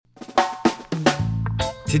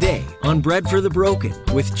Today on Bread for the Broken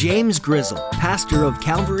with James Grizzle, pastor of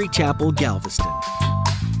Calvary Chapel, Galveston.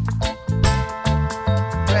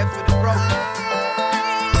 Bread for the broken.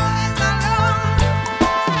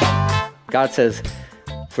 God says,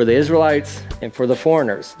 for the Israelites and for the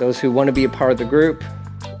foreigners, those who want to be a part of the group,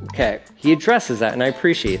 okay, he addresses that, and I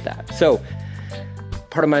appreciate that. So,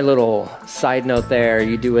 part of my little side note there,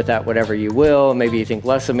 you do with that whatever you will. Maybe you think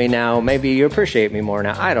less of me now. Maybe you appreciate me more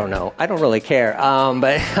now. I don't know. I don't really care.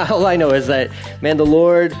 But all I know is that, man, the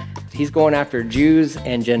Lord, he's going after Jews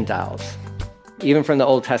and Gentiles. Even from the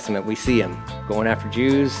Old Testament, we see him going after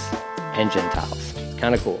Jews and Gentiles.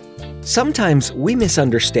 Kind of cool. Sometimes we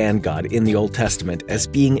misunderstand God in the Old Testament as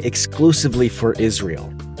being exclusively for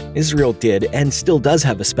Israel. Israel did and still does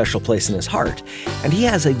have a special place in his heart, and he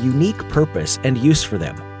has a unique purpose and use for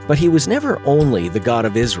them. But he was never only the God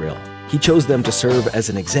of Israel. He chose them to serve as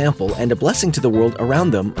an example and a blessing to the world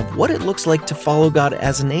around them of what it looks like to follow God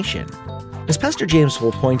as a nation. As Pastor James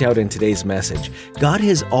will point out in today's message, God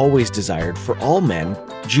has always desired for all men,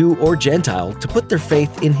 Jew or Gentile, to put their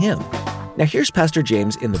faith in him. Now here's Pastor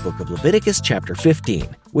James in the book of Leviticus chapter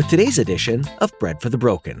 15 with today's edition of Bread for the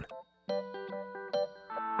Broken.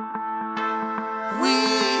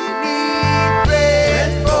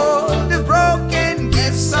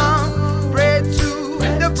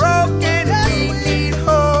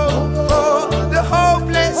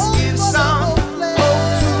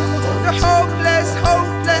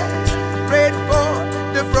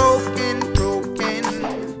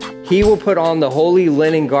 He will put on the holy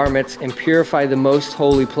linen garments and purify the most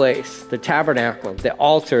holy place, the tabernacle, the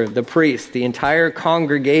altar, the priest, the entire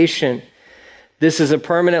congregation. This is a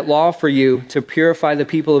permanent law for you to purify the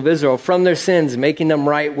people of Israel from their sins, making them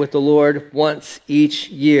right with the Lord once each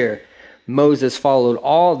year. Moses followed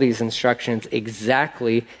all these instructions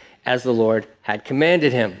exactly as the Lord had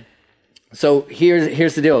commanded him. So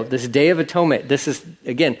here's the deal. This Day of Atonement, this is,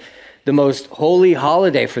 again, the most holy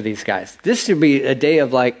holiday for these guys. This should be a day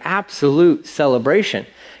of like absolute celebration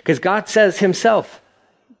because God says himself,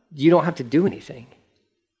 you don't have to do anything.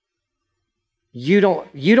 You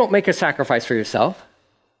don't make a sacrifice for yourself.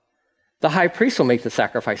 The high priest will make the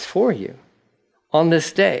sacrifice for you on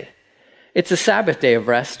this day. It's a Sabbath day of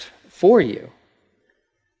rest for you.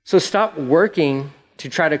 So stop working to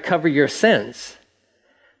try to cover your sins.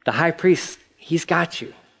 The high priest, he's got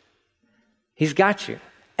you. He's got you.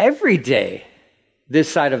 Every day this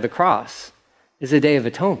side of the cross is a day of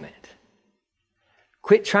atonement.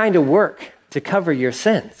 Quit trying to work to cover your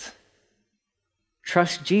sins.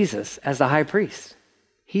 Trust Jesus as the high priest.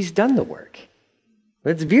 He's done the work.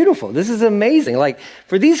 It's beautiful. This is amazing. Like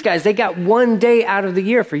for these guys, they got one day out of the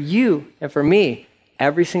year. For you and for me,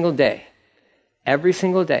 every single day. Every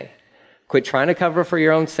single day. Quit trying to cover for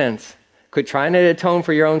your own sins. Quit trying to atone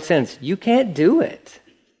for your own sins. You can't do it.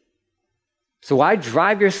 So why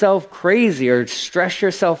drive yourself crazy or stress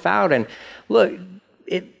yourself out? And look,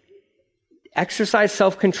 exercise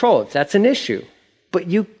self-control if that's an issue. But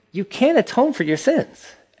you can't atone for your sins.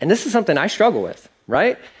 And this is something I struggle with,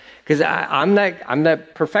 right? Because I'm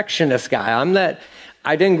that perfectionist guy.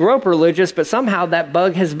 I didn't grow up religious, but somehow that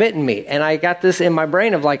bug has bitten me. And I got this in my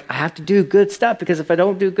brain of like, I have to do good stuff because if I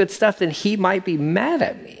don't do good stuff, then he might be mad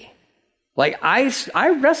at me. Like I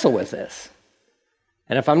wrestle with this.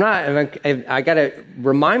 And if I'm not, I got to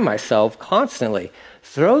remind myself constantly,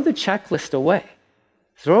 throw the checklist away.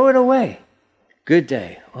 Throw it away. Good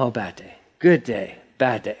day, oh, bad day. Good day,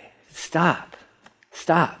 bad day. Stop.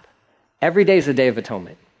 Every day is a day of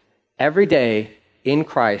atonement. Every day in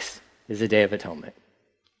Christ is a day of atonement.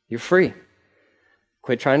 You're free.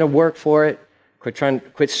 Quit trying to work for it.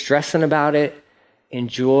 Quit stressing about it.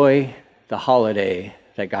 Enjoy the holiday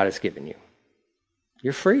that God has given you.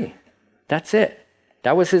 You're free. That's it.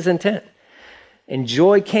 That was his intent. And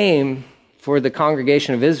joy came for the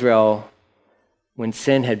congregation of Israel when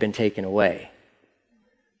sin had been taken away.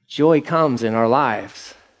 Joy comes in our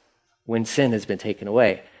lives when sin has been taken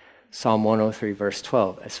away. Psalm 103, verse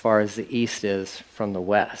 12, as far as the east is from the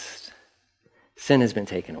west, sin has been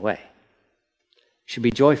taken away. Should be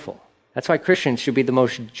joyful. That's why Christians should be the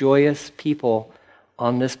most joyous people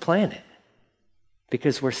on this planet,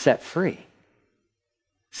 because we're set free.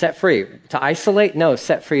 Set free to isolate? No,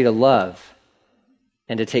 set free to love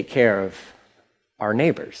and to take care of our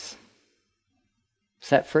neighbors.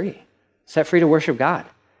 Set free. Set free to worship God.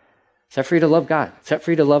 Set free to love God. Set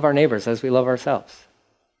free to love our neighbors as we love ourselves.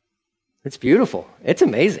 It's beautiful. It's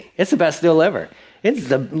amazing. It's the best deal ever. It's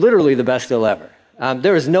literally the best deal ever.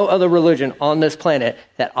 There is no other religion on this planet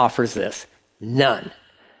that offers this. None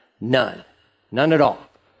at all.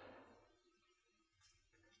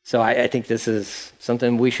 So I think this is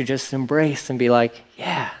something we should just embrace and be like,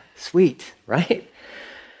 yeah, sweet, right?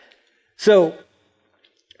 So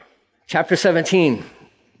chapter 17,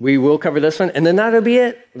 we will cover this one, and then that'll be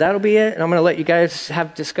it. And I'm going to let you guys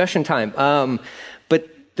have discussion time. But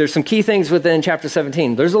there's some key things within chapter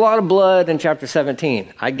 17. There's a lot of blood in chapter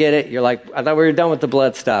 17. I get it. You're like, I thought we were done with the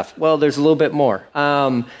blood stuff. Well, there's a little bit more.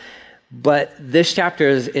 But this chapter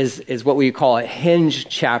is what we call a hinge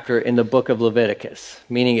chapter in the book of Leviticus,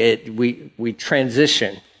 meaning we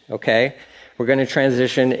transition, okay? We're going to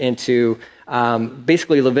transition into,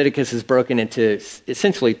 basically Leviticus is broken into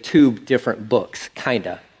essentially two different books, kind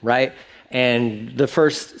of, right? And the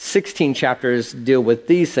first 16 chapters deal with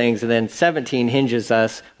these things, and then 17 hinges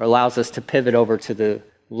us or allows us to pivot over to the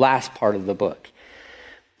last part of the book.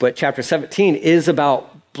 But chapter 17 is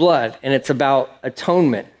about blood, and it's about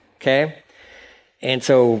atonement. Okay, and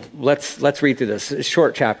so let's read through this. It's a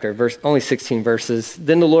short chapter, only 16 verses.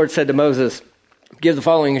 Then the Lord said to Moses, "Give the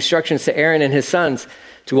following instructions to Aaron and his sons,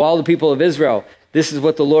 to all the people of Israel. This is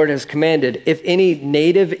what the Lord has commanded. If any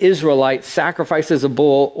native Israelite sacrifices a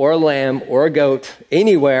bull or a lamb or a goat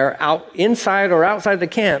anywhere, inside or outside the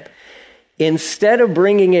camp, instead of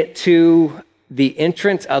bringing it to the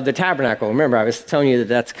entrance of the tabernacle," remember, I was telling you that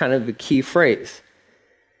that's kind of the key phrase.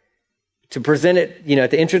 To present it, at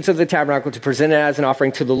the entrance of the tabernacle, to present it as an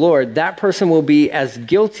offering to the Lord, that person will be as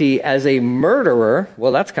guilty as a murderer.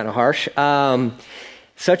 Well, that's kind of harsh.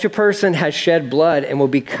 Such a person has shed blood and will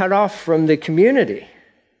be cut off from the community.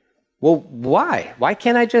 Well, why? Why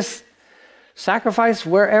can't I just sacrifice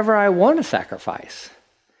wherever I want to sacrifice?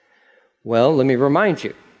 Well, let me remind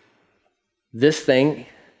you. This thing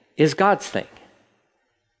is God's thing,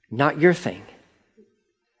 not your thing.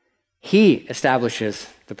 He establishes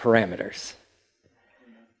the parameters.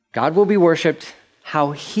 God will be worshiped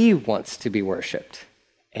how he wants to be worshiped.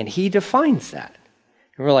 And he defines that.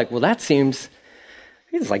 And we're like, well, that seems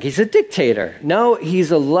like he's a dictator. No, he's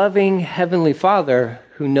a loving heavenly Father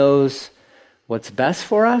who knows what's best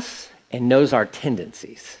for us and knows our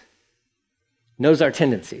tendencies.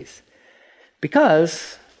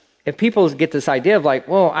 Because if people get this idea of like,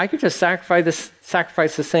 well, I could just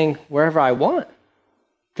sacrifice this thing wherever I want,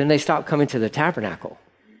 then they stop coming to the tabernacle.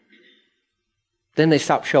 Then they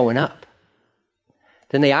stop showing up.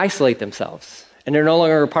 Then they isolate themselves. And they're no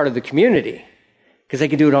longer a part of the community because they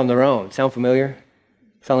can do it on their own. Sound familiar?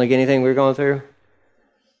 Sound like anything we're going through?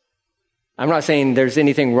 I'm not saying there's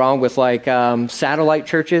anything wrong with like satellite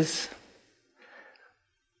churches.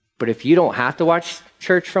 But if you don't have to watch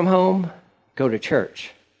church from home, go to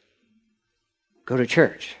church. Go to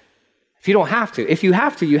church. If you don't have to. If you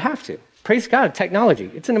have to, you have to. Praise God,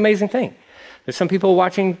 technology. It's an amazing thing. There's some people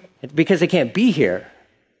watching because they can't be here,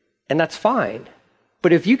 and that's fine.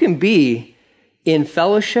 But if you can be in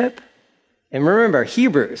fellowship, and remember,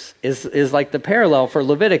 Hebrews is like the parallel for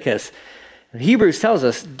Leviticus. Hebrews tells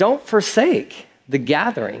us, don't forsake the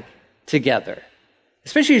gathering together,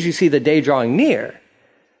 especially as you see the day drawing near.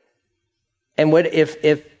 And what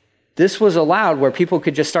if this was allowed where people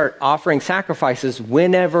could just start offering sacrifices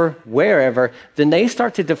whenever, wherever, then they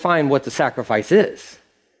start to define what the sacrifice is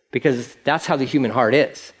because that's how the human heart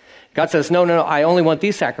is. God says, no, I only want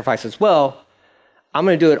these sacrifices. Well, I'm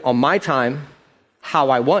going to do it on my time, how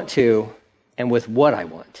I want to, and with what I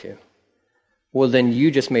want to. Well, then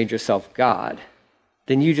you just made yourself God.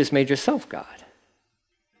 God's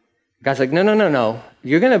like, no.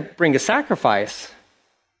 You're going to bring a sacrifice.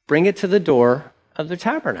 Bring it to the door of the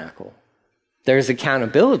tabernacle. There's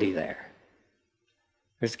accountability there.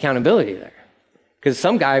 Because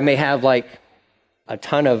some guy may have like a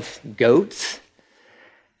ton of goats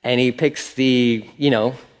and he picks the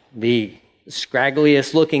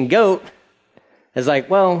scraggliest looking goat. It's like,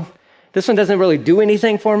 well, this one doesn't really do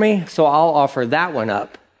anything for me, so I'll offer that one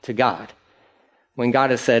up to God. When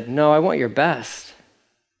God has said, no, I want your best.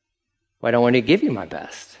 Well, I don't want to give you my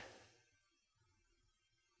best.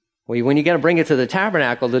 Well, when you got to bring it to the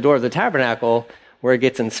tabernacle, the door of the tabernacle, where it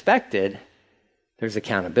gets inspected, there's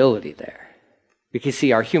accountability there. Because,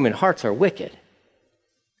 see, our human hearts are wicked.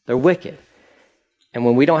 They're wicked. And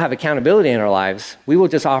when we don't have accountability in our lives, we will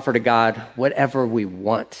just offer to God whatever we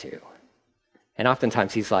want to. And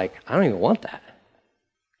oftentimes he's like, I don't even want that.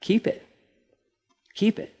 Keep it.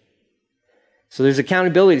 So there's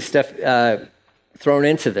accountability stuff thrown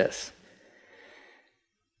into this.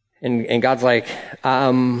 And God's like,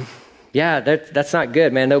 that's not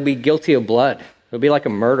good, man. They'll be guilty of blood. They'll be like a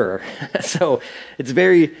murderer. So it's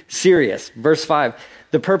very serious. Verse 5,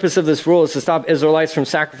 the purpose of this rule is to stop Israelites from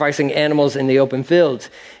sacrificing animals in the open fields.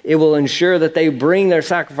 It will ensure that they bring their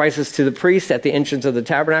sacrifices to the priest at the entrance of the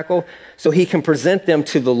tabernacle so he can present them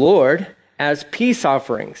to the Lord as peace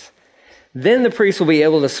offerings. Then the priest will be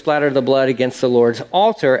able to splatter the blood against the Lord's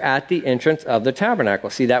altar at the entrance of the tabernacle.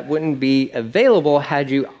 See, that wouldn't be available had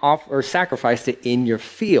you sacrificed it in your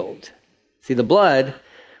field. See, the blood,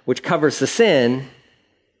 which covers the sin,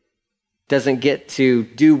 doesn't get to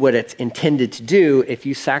do what it's intended to do if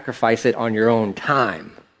you sacrifice it on your own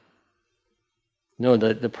time. No,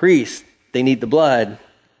 the priests, they need the blood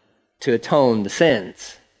to atone the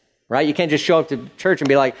sins, right? You can't just show up to church and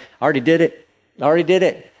be like, I already did it.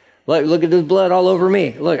 Look at this blood all over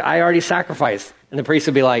me. Look, I already sacrificed. And the priest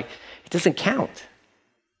would be like, it doesn't count.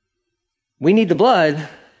 We need the blood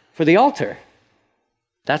for the altar.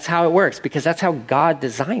 That's how it works, because that's how God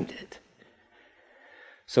designed it.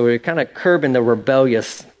 So we're kind of curbing the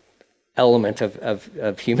rebellious element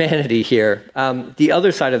of humanity here. The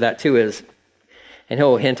other side of that too is, and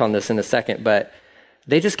he'll hint on this in a second, but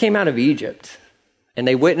they just came out of Egypt. And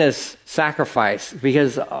they witnessed sacrifice,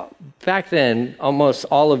 because back then, almost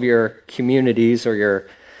all of your communities or your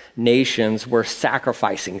nations were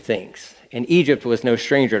sacrificing things. And Egypt was no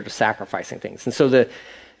stranger to sacrificing things. And so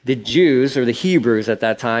the Jews, or the Hebrews at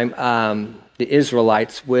that time, the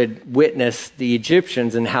Israelites, would witness the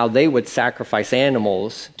Egyptians and how they would sacrifice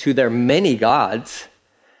animals to their many gods.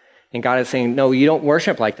 And God is saying, no, you don't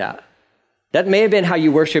worship like that. That may have been how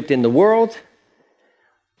you worshiped in the world,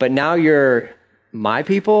 but now you're my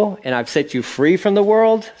people, and I've set you free from the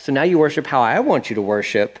world. So now you worship how I want you to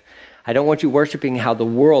worship. I don't want you worshiping how the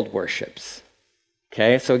world worships.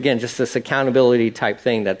 Okay, so again, just this accountability type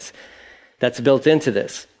thing that's built into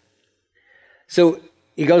this. So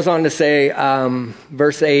he goes on to say,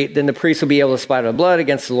 verse 8, then the priest will be able to splatter the blood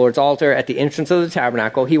against the Lord's altar at the entrance of the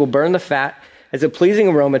tabernacle. He will burn the fat as a pleasing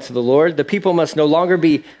aroma to the Lord. The people must no longer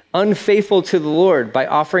be unfaithful to the Lord by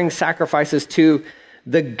offering sacrifices to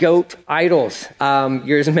the goat idols.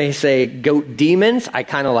 Yours may say goat demons. I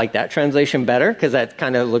kind of like that translation better, because that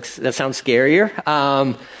sounds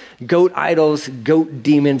scarier. Goat idols, goat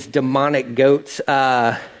demons, demonic goats,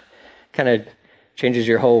 kind of changes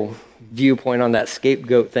your whole viewpoint on that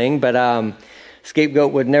scapegoat thing. But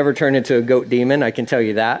scapegoat would never turn into a goat demon, I can tell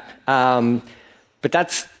you that. But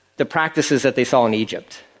that's the practices that they saw in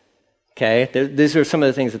Egypt. Okay, these are some of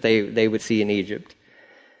the things that they would see in Egypt.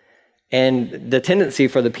 And the tendency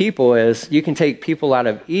for the people is, you can take people out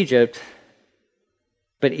of Egypt,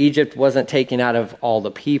 but Egypt wasn't taken out of all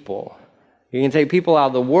the people. You can take people out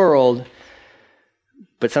of the world,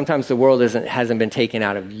 but sometimes the world hasn't been taken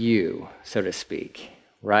out of you, so to speak,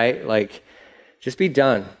 right? Like, just be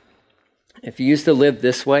done. If you used to live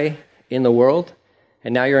this way in the world,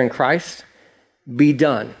 and now you're in Christ, be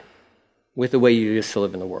done with the way you used to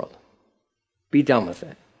live in the world. Be done with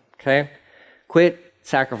it, okay? Quit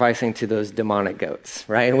sacrificing to those demonic goats,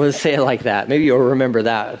 right? We'll say it like that. Maybe you'll remember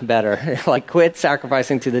that better. Like, quit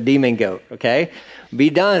sacrificing to the demon goat, okay? Be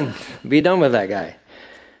done. Be done with that guy.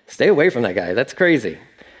 Stay away from that guy. That's crazy.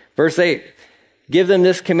 Verse 8, give them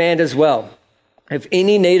this command as well. If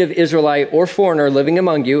any native Israelite or foreigner living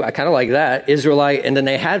among you, I kind of like that, Israelite, and then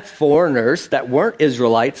they had foreigners that weren't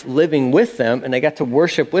Israelites living with them, and they got to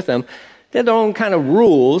worship with them. They had their own kind of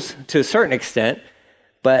rules to a certain extent,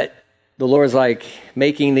 but the Lord's like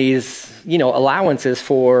making these, allowances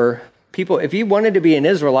for people. If you wanted to be an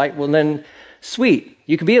Israelite, well then, sweet,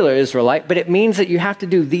 you could be an Israelite, but it means that you have to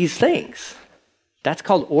do these things. That's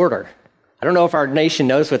called order. I don't know if our nation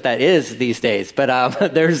knows what that is these days,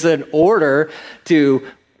 but there's an order to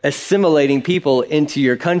assimilating people into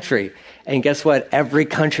your country. And guess what? Every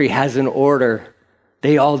country has an order.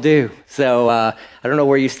 They all do. So I don't know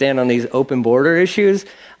where you stand on these open border issues,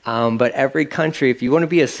 but every country, if you want to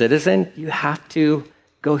be a citizen, you have to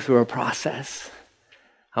go through a process.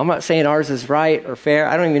 I'm not saying ours is right or fair.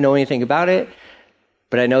 I don't even know anything about it,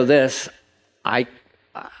 but I know this. I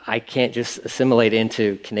can't just assimilate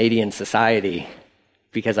into Canadian society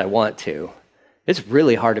because I want to. It's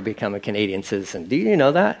really hard to become a Canadian citizen. Do you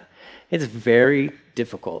know that? It's very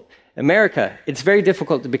difficult. America, it's very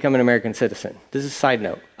difficult to become an American citizen. This is a side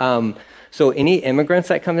note. So any immigrants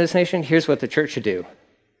that come to this nation, here's what the church should do.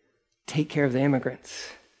 Take care of the immigrants,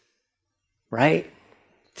 right?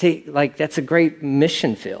 That's a great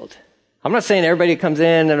mission field. I'm not saying everybody comes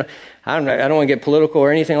in, and I don't want to get political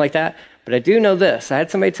or anything like that, but I do know this. I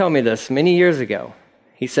had somebody tell me this many years ago.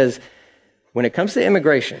 He says, when it comes to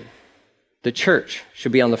immigration, the church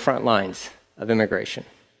should be on the front lines of immigration,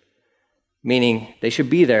 meaning they should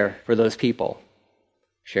be there for those people,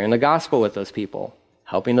 sharing the gospel with those people,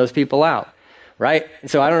 helping those people out, right?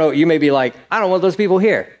 And so I don't know, you may be like, I don't want those people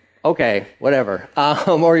here. Okay, whatever.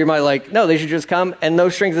 Or you might like, no, they should just come and no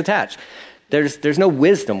strings attached. There's no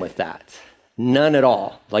wisdom with that. None at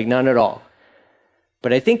all. Like none at all.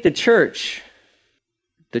 But I think the church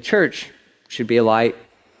should be a light,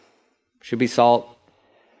 should be salt.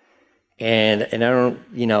 And I don't,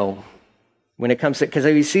 when it comes to, because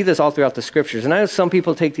we see this all throughout the scriptures. And I know some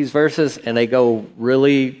people take these verses and they go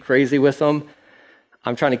really crazy with them.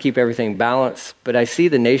 I'm trying to keep everything balanced. But I see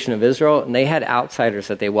the nation of Israel, and they had outsiders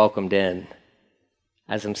that they welcomed in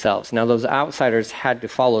as themselves. Now, those outsiders had to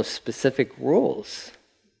follow specific rules.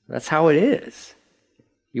 That's how it is.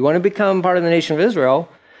 You want to become part of the nation of Israel,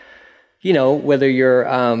 whether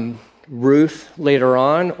you're Ruth later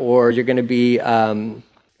on, or you're going to be,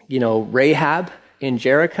 Rahab in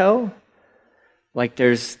Jericho. Like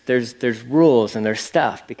there's rules and there's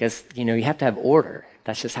stuff because, you have to have order.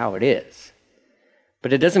 That's just how it is.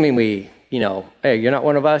 But it doesn't mean hey, you're not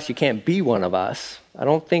one of us, you can't be one of us. I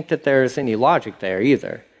don't think that there's any logic there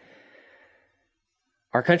either.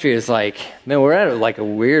 Our country is like, man, we're at a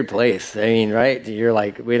weird place. I mean, right? You're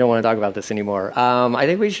like, we don't want to talk about this anymore. I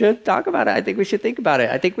think we should talk about it. I think we should think about it.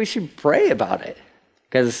 I think we should pray about it.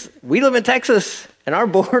 Because we live in Texas, and our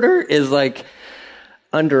border is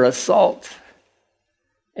under assault.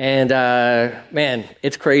 And man,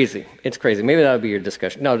 it's crazy. It's crazy. Maybe that'll be your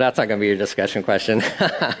discussion. No, that's not going to be your discussion question.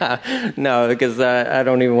 No, because I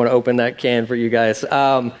don't even want to open that can for you guys.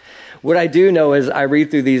 What I do know is I read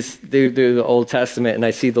through the Old Testament, and I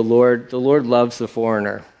see the Lord. The Lord loves the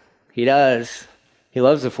foreigner. He does. He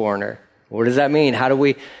loves the foreigner. What does that mean? How do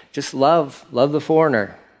we just love the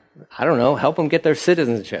foreigner? I don't know. Help them get their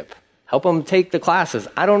citizenship. Help them take the classes.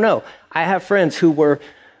 I don't know. I have friends who were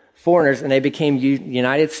foreigners, and they became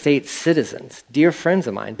United States citizens. Dear friends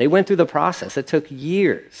of mine. They went through the process. It took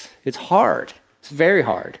years. It's hard. It's very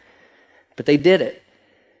hard. But they did it.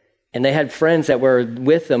 And they had friends that were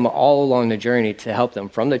with them all along the journey to help them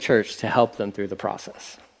from the church to help them through the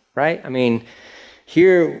process, right? I mean,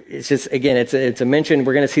 here it's just, again, it's a mention.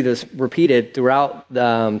 We're going to see this repeated throughout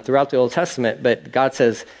the Old Testament. But God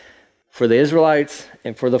says, for the Israelites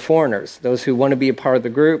and for the foreigners, those who want to be a part of the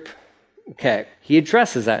group, okay, he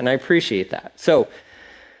addresses that, and I appreciate that. So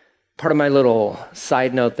part of my little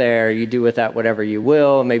side note there, you do with that whatever you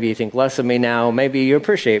will. Maybe you think less of me now. Maybe you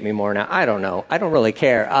appreciate me more now. I don't know. I don't really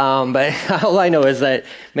care. But all I know is that,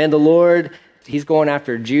 man, the Lord, he's going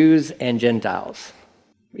after Jews and Gentiles.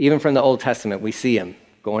 Even from the Old Testament, we see him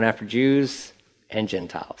going after Jews and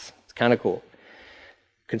Gentiles. It's kind of cool.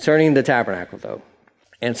 Concerning the tabernacle, though,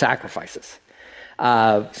 and sacrifices.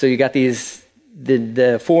 So you got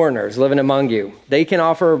the foreigners living among you. They can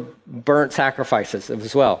offer burnt sacrifices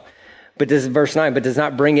as well. But this is verse 9, but does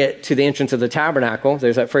not bring it to the entrance of the tabernacle.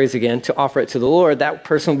 There's that phrase again, to offer it to the Lord. That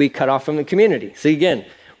person will be cut off from the community. See, again,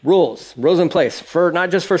 rules in place for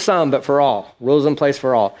not just for some, but for all. Rules in place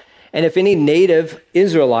for all. And if any native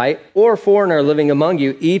Israelite or foreigner living among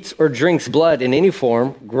you eats or drinks blood in any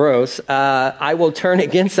form, gross, I will turn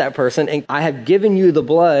against that person. And I have given you the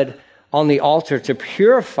blood on the altar to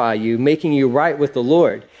purify you, making you right with the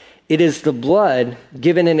Lord. It is the blood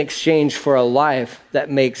given in exchange for a life that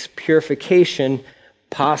makes purification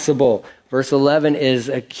possible. Verse 11 is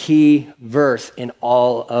a key verse in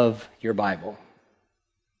all of your Bible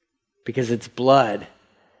because it's blood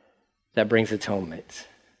that brings atonement.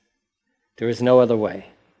 There is no other way.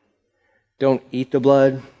 Don't eat the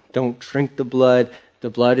blood. Don't drink the blood. The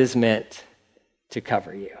blood is meant to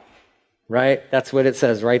cover you, right? That's what it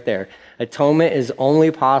says right there. Atonement is only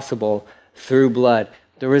possible through blood.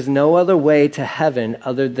 There is no other way to heaven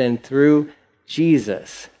other than through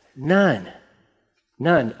Jesus. None.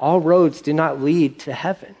 All roads do not lead to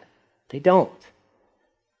heaven. They don't.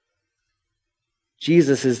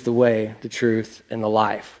 Jesus is the way, the truth, and the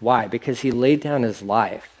life. Why? Because he laid down his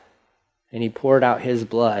life and he poured out his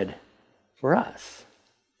blood for us.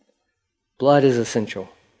 Blood is essential.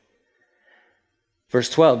 Verse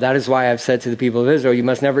 12, that is why I've said to the people of Israel, you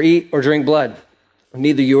must never eat or drink blood.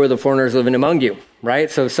 Neither you or the foreigners living among you, right?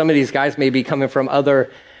 So some of these guys may be coming from other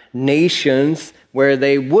nations where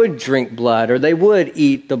they would drink blood or they would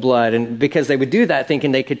eat the blood. And because they would do that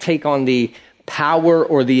thinking they could take on the power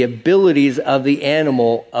or the abilities of the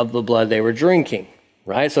animal of the blood they were drinking,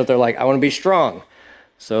 right? So if they're like, I want to be strong.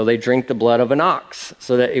 So they drink the blood of an ox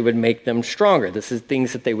so that it would make them stronger. This is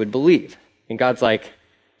things that they would believe. And God's like,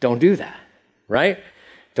 don't do that, right?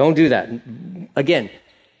 Don't do that. Again,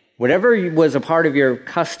 whatever was a part of your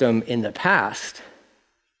custom in the past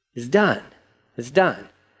is done. It's done.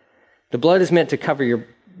 The blood is meant to cover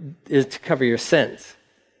your sins.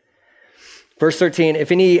 Verse 13,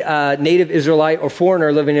 if any native Israelite or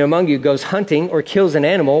foreigner living among you goes hunting or kills an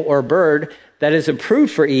animal or a bird that is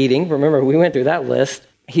approved for eating, remember we went through that list,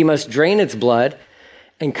 he must drain its blood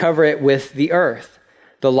and cover it with the earth.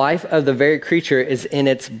 The life of the very creature is in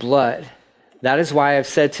its blood. That is why I've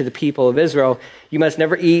said to the people of Israel, you must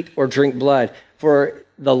never eat or drink blood, for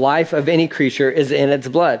the life of any creature is in its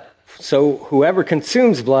blood. So whoever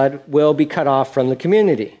consumes blood will be cut off from the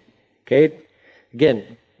community. Okay?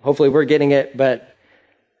 Again, hopefully we're getting it, but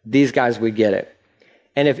these guys would get it.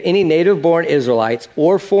 And if any native-born Israelites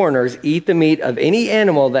or foreigners eat the meat of any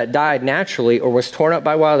animal that died naturally or was torn up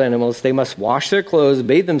by wild animals, they must wash their clothes,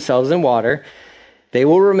 bathe themselves in water. They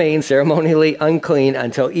will remain ceremonially unclean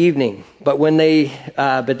until evening, but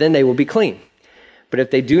then they will be clean. But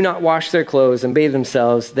if they do not wash their clothes and bathe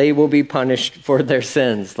themselves, they will be punished for their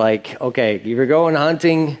sins. Like, okay, if you're going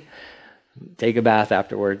hunting, take a bath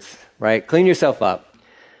afterwards, right? Clean yourself up.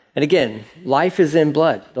 And again, life is in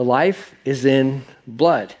blood. The life is in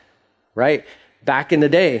blood, right? Back in the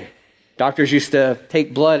day, doctors used to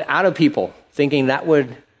take blood out of people, thinking that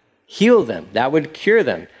would heal them, that would cure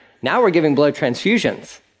them. Now we're giving blood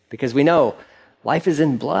transfusions because we know life is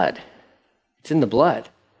in blood. It's in the blood,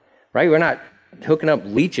 right? We're not hooking up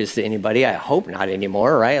leeches to anybody. I hope not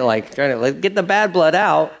anymore, right? Like trying to get the bad blood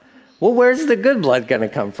out. Well, where's the good blood going to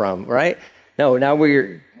come from, right? No, now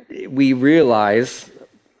we realize,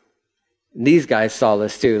 these guys saw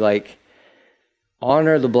this too, like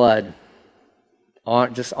honor the blood.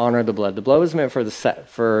 Just honor the blood. The blood was meant for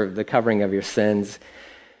the covering of your sins.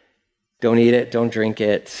 Don't eat it. Don't drink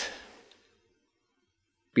it.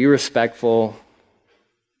 Be respectful.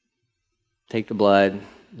 Take the blood.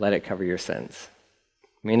 Let it cover your sins.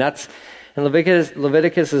 I mean, and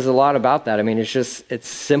Leviticus is a lot about that. I mean, it's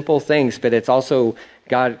simple things, but it's also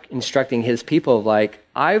God instructing his people of like,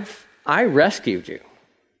 I rescued you.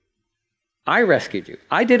 I rescued you.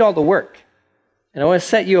 I did all the work. And I want to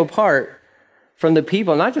set you apart from the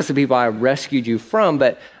people, not just the people I rescued you from,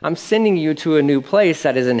 but I'm sending you to a new place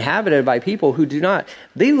that is inhabited by people who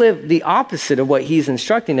they live the opposite of what he's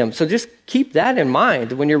instructing them. So just keep that in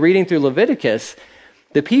mind when you're reading through Leviticus.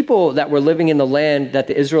 The people that were living in the land that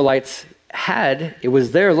the Israelites had, it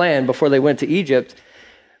was their land before they went to Egypt,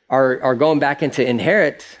 are going back into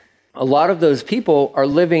inherit. A lot of those people are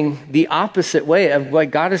living the opposite way of what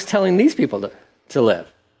God is telling these people to live.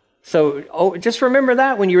 So just remember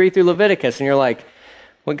that when you read through Leviticus and you're like,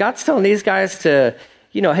 when God's telling these guys to,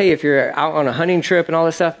 hey, if you're out on a hunting trip and all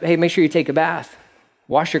this stuff, hey, make sure you take a bath,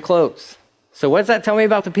 wash your clothes. So what does that tell me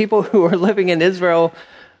about the people who are living in Israel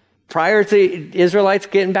prior to Israelites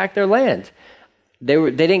getting back their land? They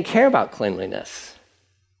didn't care about cleanliness.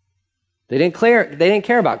 They didn't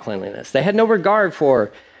care about cleanliness. They had no regard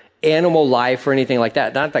for animal life or anything like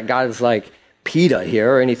that. Not that God is like PETA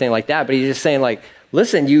here or anything like that, but he's just saying like,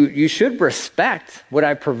 listen, you should respect what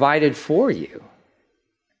I provided for you.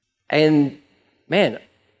 And man,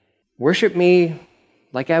 worship me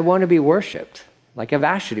like I want to be worshiped, like I've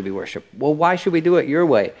asked you to be worshiped. Well, why should we do it your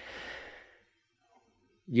way?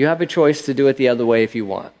 You have a choice to do it the other way if you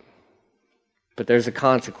want, but there's a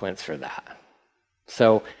consequence for that.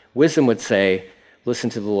 So wisdom would say, listen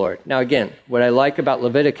to the Lord. Now again, what I like about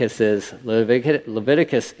Leviticus is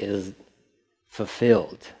Leviticus is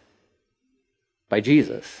fulfilled by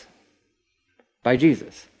Jesus. By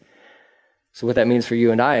Jesus. So what that means for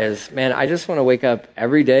you and I is, man, I just want to wake up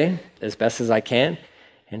every day as best as I can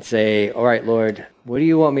and say, all right, Lord, what do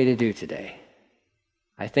you want me to do today?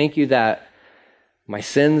 I thank you that my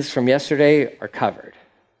sins from yesterday are covered.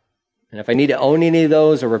 And if I need to own any of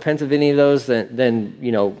those or repent of any of those, then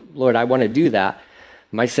Lord, I want to do that.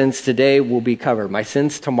 My sins today will be covered. My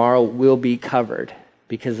sins tomorrow will be covered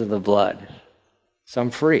because of the blood. So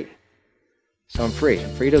I'm free. I'm free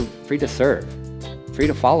to serve, free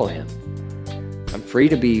to follow him. I'm free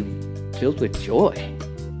to be filled with joy.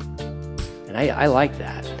 And I like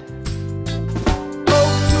that.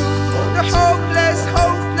 The hopeless,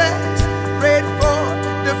 pray for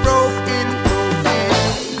the broken.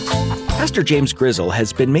 Pastor James Grizzle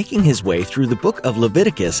has been making his way through the book of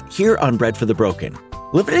Leviticus here on Bread for the Broken.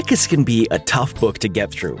 Leviticus can be a tough book to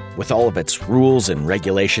get through, with all of its rules and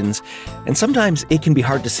regulations, and sometimes it can be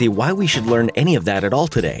hard to see why we should learn any of that at all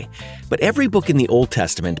today. But every book in the Old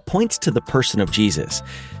Testament points to the person of Jesus.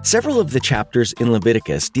 Several of the chapters in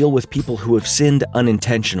Leviticus deal with people who have sinned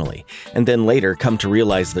unintentionally, and then later come to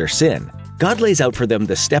realize their sin. God lays out for them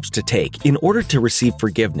the steps to take in order to receive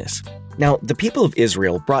forgiveness. Now, the people of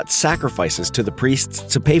Israel brought sacrifices to the priests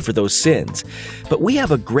to pay for those sins, but we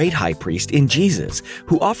have a great high priest in Jesus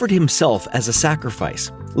who offered himself as a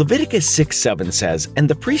sacrifice. Leviticus 6:7 says, "And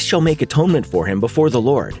the priest shall make atonement for him before the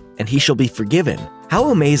Lord, and he shall be forgiven. How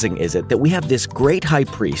amazing is it that we have this great high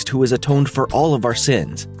priest who has atoned for all of our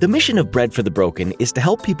sins? The mission of Bread for the Broken is to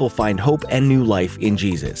help people find hope and new life in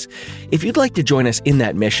Jesus. If you'd like to join us in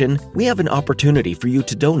that mission, we have an opportunity for you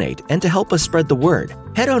to donate and to help us spread the word.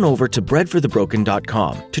 Head on over to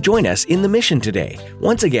breadforthebroken.com to join us in the mission today.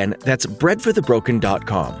 Once again, that's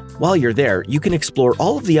breadforthebroken.com. While you're there, you can explore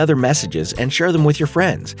all of the other messages and share them with your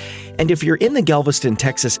friends. And if you're in the Galveston,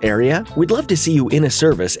 Texas area, we'd love to see you in a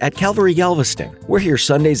service at Calvary Galveston. We're here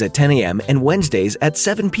Sundays at 10 a.m. and Wednesdays at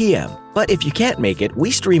 7 p.m. But if you can't make it,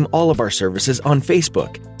 we stream all of our services on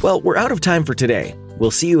Facebook. Well, we're out of time for today.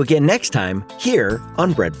 We'll see you again next time here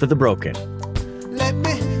on Bread for the Broken. Let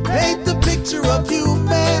me paint the picture of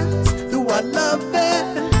humanity.